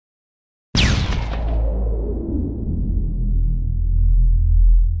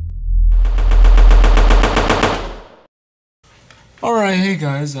Alright, hey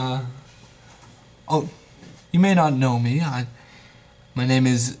guys, you may not know me. My name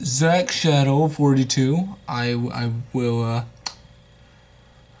is Zach Shadow 42. I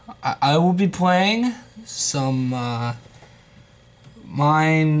will be playing some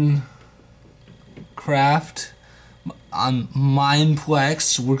Minecraft on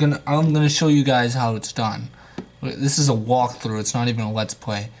Mineplex. I'm gonna show you guys how it's done. This is a walkthrough. It's not even a let's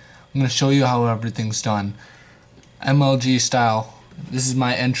play. I'm gonna show you how everything's done, MLG style. This is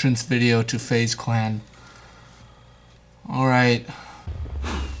my entrance video to FaZe Clan. Alright,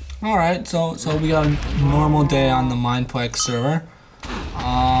 so we got a normal day on the Mineplex server.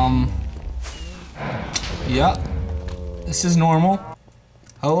 Yep, this is normal.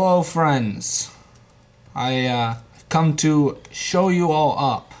 Hello friends, I come to show you all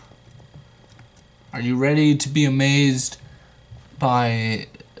up. Are you ready to be amazed by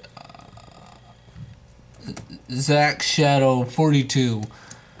Zach Shadow 42?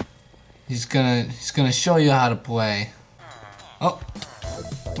 He's gonna show you how to play. Oh,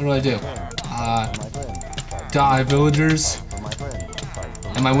 what do? Die, villagers.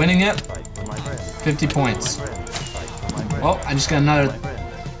 Am I winning it? 50 points. Oh, I just got another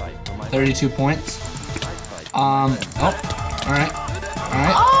 32 points. Alright.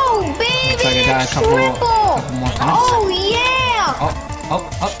 Oh, baby! Looks like I got a couple more points. Oh, yeah! Oh.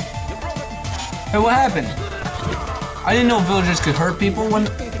 Hey, what happened? I didn't know villagers could hurt people. What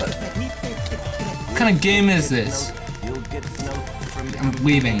kind of game is this? I'm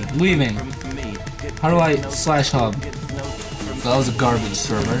leaving. How do I /hub? That was a garbage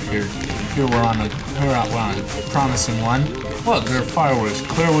server. Here we're on a promising one. Look, there are fireworks.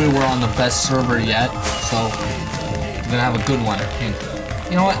 Clearly we're on the best server yet, so we're gonna have a good one. Here.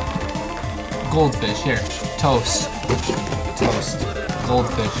 You know what? Goldfish, here. Toast.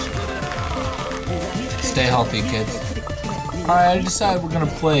 Goldfish. Stay healthy, kids. Alright, I decided we're gonna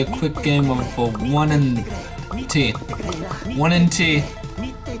play a quick game of 1 in T. 1 in T.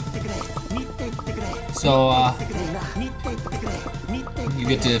 So, you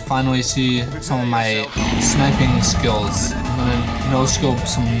get to finally see some of my sniping skills. I'm gonna no-scope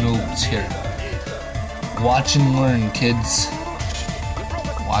some noobs here. Watch and learn, kids.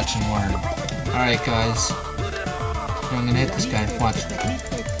 Watch and learn. Alright, guys. I'm gonna hit this guy. Watch.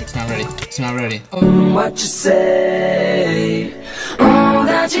 It's not ready. Oh, what you say? Oh,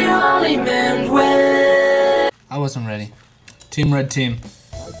 that you only meant when. I wasn't ready. Team red team.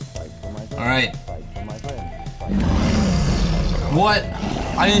 Alright. What?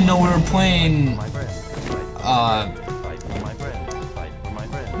 I didn't know we were playing,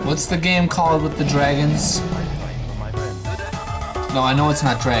 what's the game called with the dragons? No, I know it's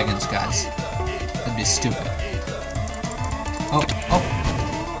not dragons, guys. That'd be stupid. Oh.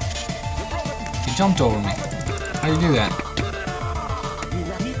 You jumped over me. How do you do that?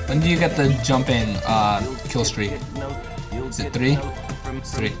 When do you get the jumping, kill streak? Is it 3?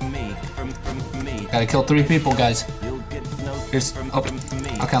 It's 3. Gotta kill 3 people, guys. Here's, oh,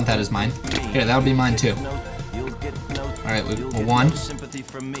 I'll count that as mine. Here, that'll be mine too. Alright, we're 1.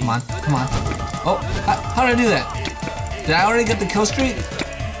 Come on. Oh, how did I do that? Did I already get the kill streak?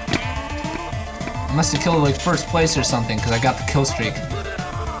 I must have killed like first place or something, because I got the kill streak.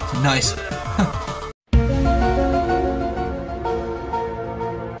 Nice.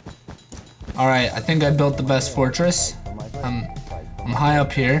 Alright, I think I built the best fortress. I'm high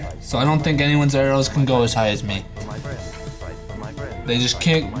up here, so I don't think anyone's arrows can go as high as me. They just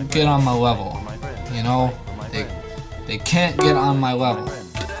can't get on my level. You know? They can't get on my level.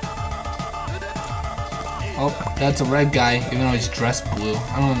 Oh, that's a red guy, even though he's dressed blue.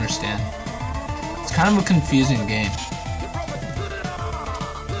 I don't understand. It's kind of a confusing game.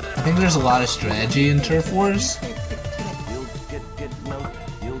 I think there's a lot of strategy in Turf Wars.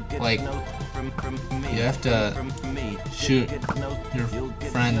 Like, you have to shoot your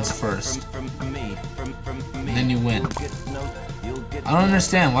friends first, and then you win. I don't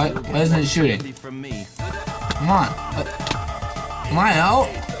understand. Why isn't it shooting? Come on. Am I out?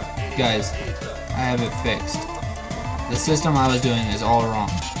 Guys, I have it fixed. The system I was doing is all wrong.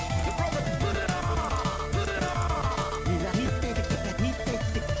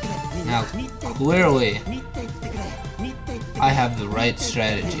 Now, clearly, I have the right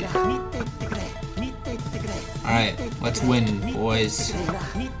strategy. Alright, let's win, boys.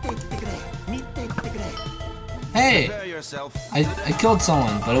 Hey! I killed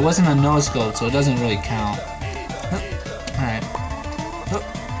someone, but it wasn't a no-scope, so it doesn't really count. Alright.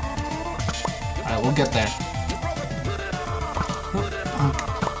 Alright, we'll get there.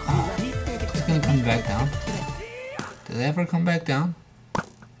 It's gonna come back down. Did they ever come back down?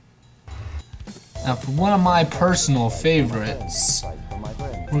 Now for one of my personal favorites,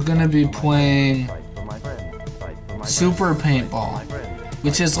 we're gonna be playing Super Paintball,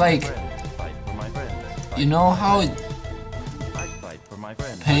 which is like, you know how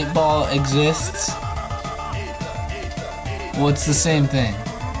paintball exists? Well, it's the same thing.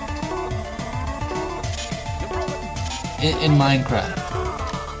 In Minecraft.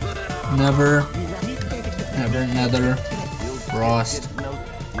 Never, nether, frost,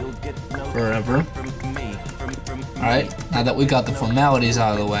 forever. Alright, now that we got the formalities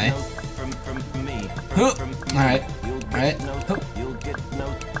out of the way. Alright,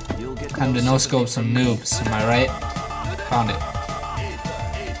 time to no-scope some noobs, am I right? Found it.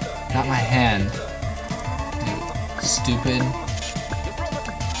 Not my hand. Stupid.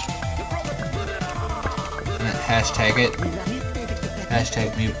 Hashtag it.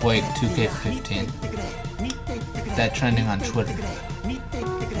 Hashtag MuteBoy2K15. Get that trending on Twitter.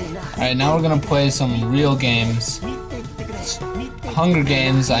 Alright, now we're gonna play some real games. Hunger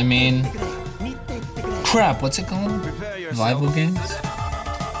Games, I mean. Crap, what's it called? Survival games?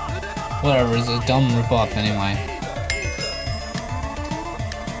 Whatever, it's a dumb ripoff anyway.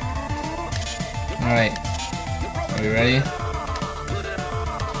 Alright. Are we ready?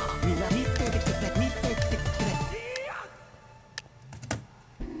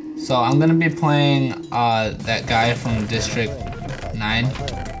 So I'm gonna be playing that guy from District 9.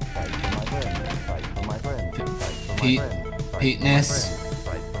 Peteness.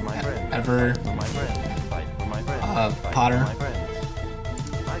 Ever. Potter.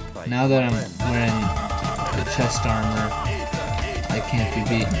 Now that I'm wearing the chest armor, I can't be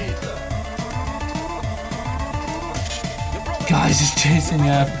beaten. Guys, he's chasing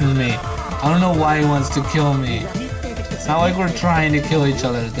after me. I don't know why he wants to kill me. It's not like we're trying to kill each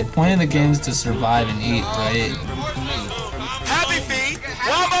other. The point of the game is to survive and eat, right? Happy feet.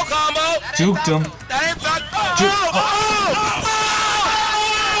 One more combo. Juked him.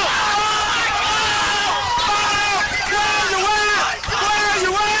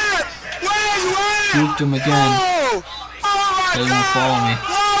 Juked him again. They won't follow me.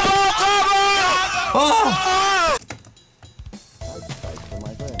 Oh!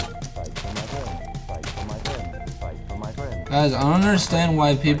 Guys, I don't understand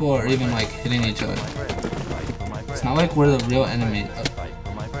why people are even like hitting each other. It's not like we're the real enemy.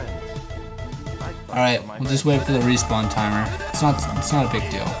 Alright, we'll just wait for the respawn timer. It's not a big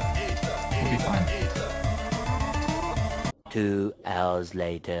deal. We'll be fine. 2 hours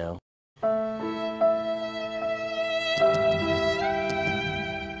later.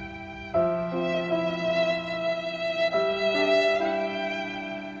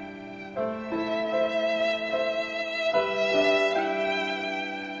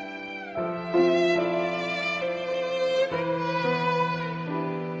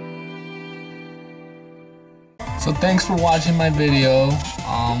 So thanks for watching my video.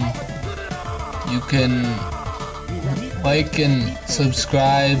 You can like and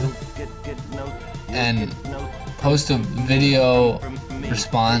subscribe and post a video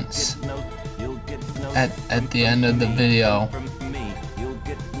response at the end of the video.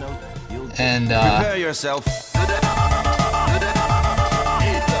 And Prepare yourself.